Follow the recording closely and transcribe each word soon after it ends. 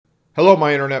Hello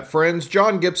my internet friends,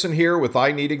 John Gibson here with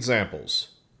I Need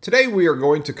Examples. Today we are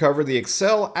going to cover the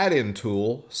Excel add-in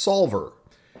tool, Solver.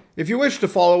 If you wish to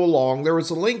follow along, there is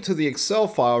a link to the Excel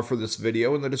file for this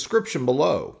video in the description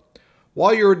below.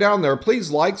 While you are down there,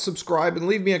 please like, subscribe, and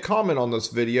leave me a comment on this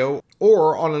video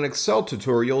or on an Excel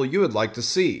tutorial you would like to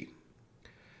see.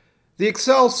 The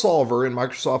Excel Solver in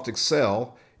Microsoft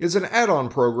Excel is an add-on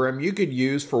program you could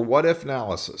use for what-if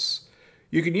analysis.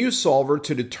 You can use Solver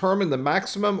to determine the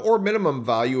maximum or minimum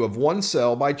value of one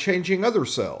cell by changing other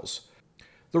cells.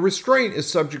 The restraint is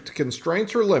subject to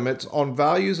constraints or limits on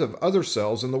values of other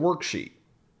cells in the worksheet.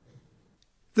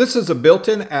 This is a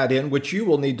built-in add-in which you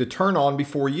will need to turn on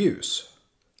before use.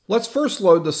 Let's first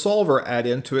load the Solver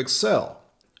add-in to Excel.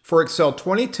 For Excel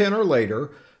 2010 or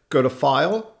later, go to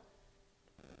File,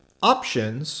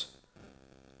 Options,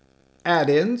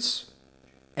 Add-ins,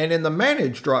 and in the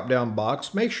Manage drop-down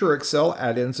box, make sure Excel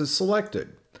Add-ins is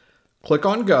selected. Click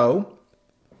on Go,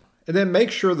 and then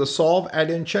make sure the Solve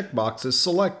Add-in checkbox is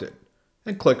selected,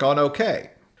 and click on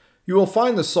OK. You will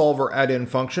find the Solver add-in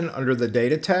function under the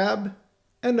Data tab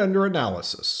and under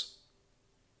Analysis.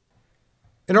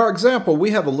 In our example,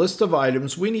 we have a list of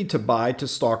items we need to buy to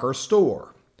stock our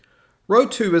store. Row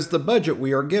 2 is the budget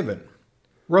we are given.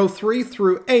 Row 3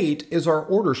 through 8 is our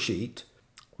order sheet.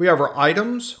 We have our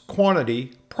items,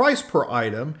 quantity, price per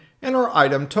item, and our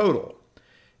item total.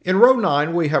 In row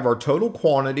 9, we have our total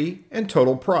quantity and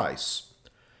total price.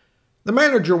 The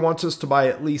manager wants us to buy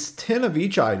at least 10 of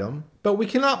each item, but we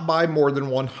cannot buy more than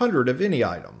 100 of any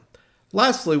item.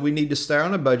 Lastly, we need to stay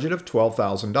on a budget of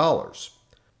 $12,000.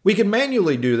 We can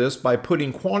manually do this by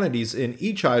putting quantities in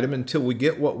each item until we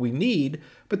get what we need,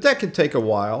 but that can take a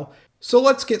while, so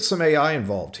let's get some AI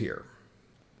involved here.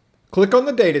 Click on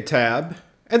the Data tab,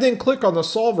 and then click on the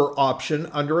Solver option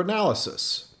under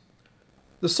Analysis.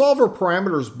 The Solver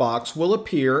parameters box will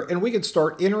appear and we can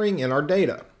start entering in our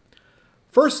data.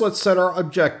 First, let's set our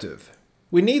objective.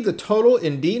 We need the total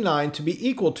in D9 to be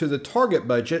equal to the target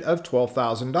budget of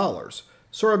 $12,000,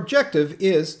 so our objective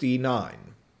is D9.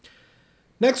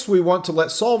 Next, we want to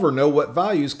let Solver know what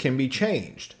values can be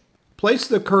changed. Place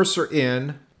the cursor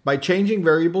in by changing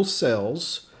variable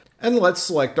cells, and let's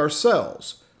select our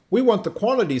cells. We want the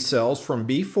quantity cells from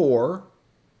B4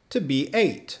 to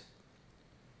B8.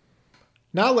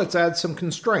 Now let's add some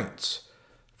constraints.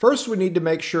 First, we need to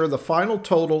make sure the final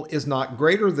total is not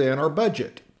greater than our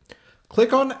budget.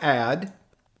 Click on Add.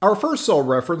 Our first cell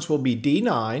reference will be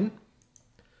D9.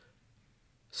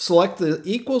 Select the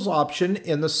equals option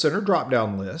in the center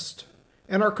drop-down list,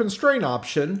 and our constraint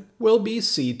option will be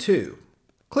C2.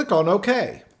 Click on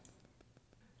OK.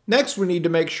 Next, we need to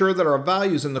make sure that our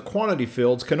values in the quantity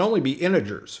fields can only be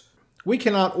integers. We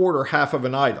cannot order half of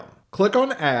an item. Click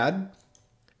on Add,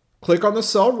 click on the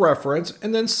cell reference,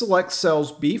 and then select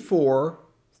cells B4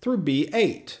 through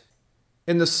B8.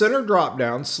 In the center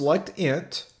dropdown, select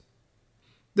Int.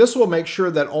 This will make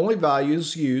sure that only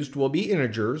values used will be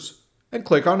integers, and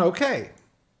click on OK.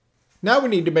 Now we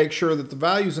need to make sure that the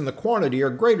values in the quantity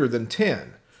are greater than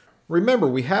 10. Remember,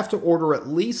 we have to order at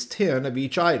least 10 of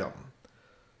each item.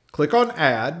 Click on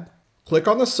Add, click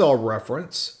on the cell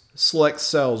reference, select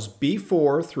cells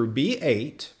B4 through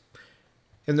B8.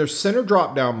 In the center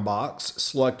drop-down box,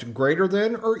 select greater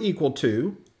than or equal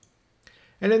to,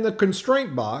 and in the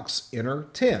constraint box, enter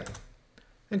 10,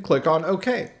 and click on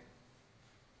OK.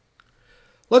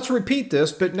 Let's repeat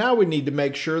this, but now we need to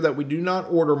make sure that we do not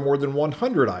order more than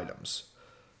 100 items.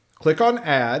 Click on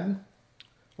Add,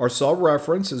 our cell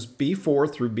reference is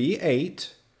B4 through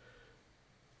B8.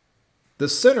 The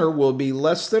center will be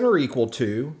less than or equal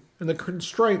to, and the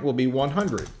constraint will be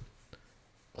 100.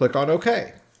 Click on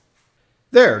OK.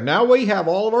 There, now we have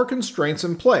all of our constraints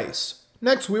in place.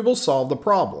 Next, we will solve the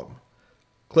problem.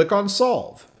 Click on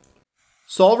Solve.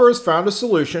 Solver has found a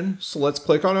solution, so let's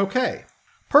click on OK.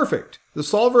 Perfect. The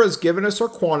Solver has given us our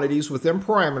quantities within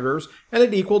parameters, and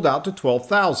it equaled out to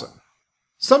 12,000.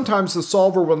 Sometimes the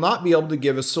Solver will not be able to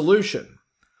give a solution.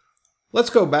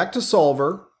 Let's go back to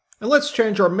Solver. And let's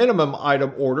change our minimum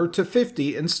item order to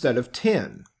 50 instead of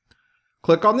 10.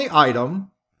 Click on the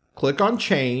item, click on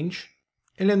Change,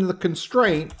 and in the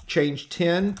constraint, change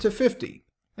 10 to 50,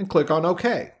 and click on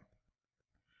OK.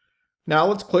 Now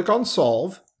let's click on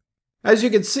Solve. As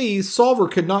you can see, Solver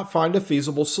could not find a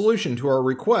feasible solution to our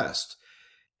request.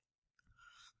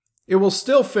 It will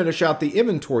still finish out the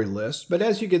inventory list, but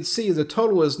as you can see, the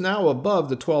total is now above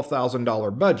the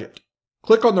 $12,000 budget.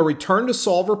 Click on the Return to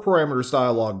Solver Parameters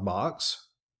dialog box,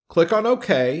 click on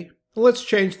OK, and let's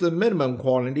change the minimum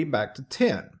quantity back to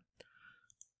 10.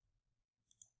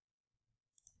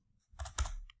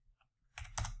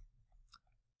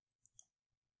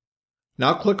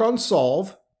 Now click on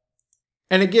Solve,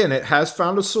 And again, it has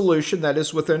found a solution that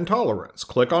is within tolerance.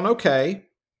 Click on OK.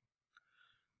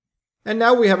 And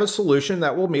now we have a solution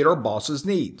that will meet our boss's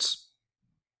needs.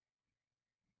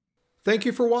 Thank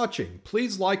you for watching.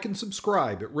 Please like and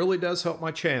subscribe. It really does help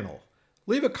my channel.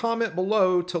 Leave a comment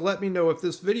below to let me know if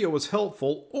this video was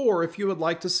helpful or if you would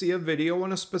like to see a video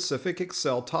on a specific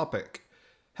Excel topic.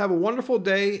 Have a wonderful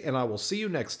day, and I will see you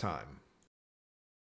next time.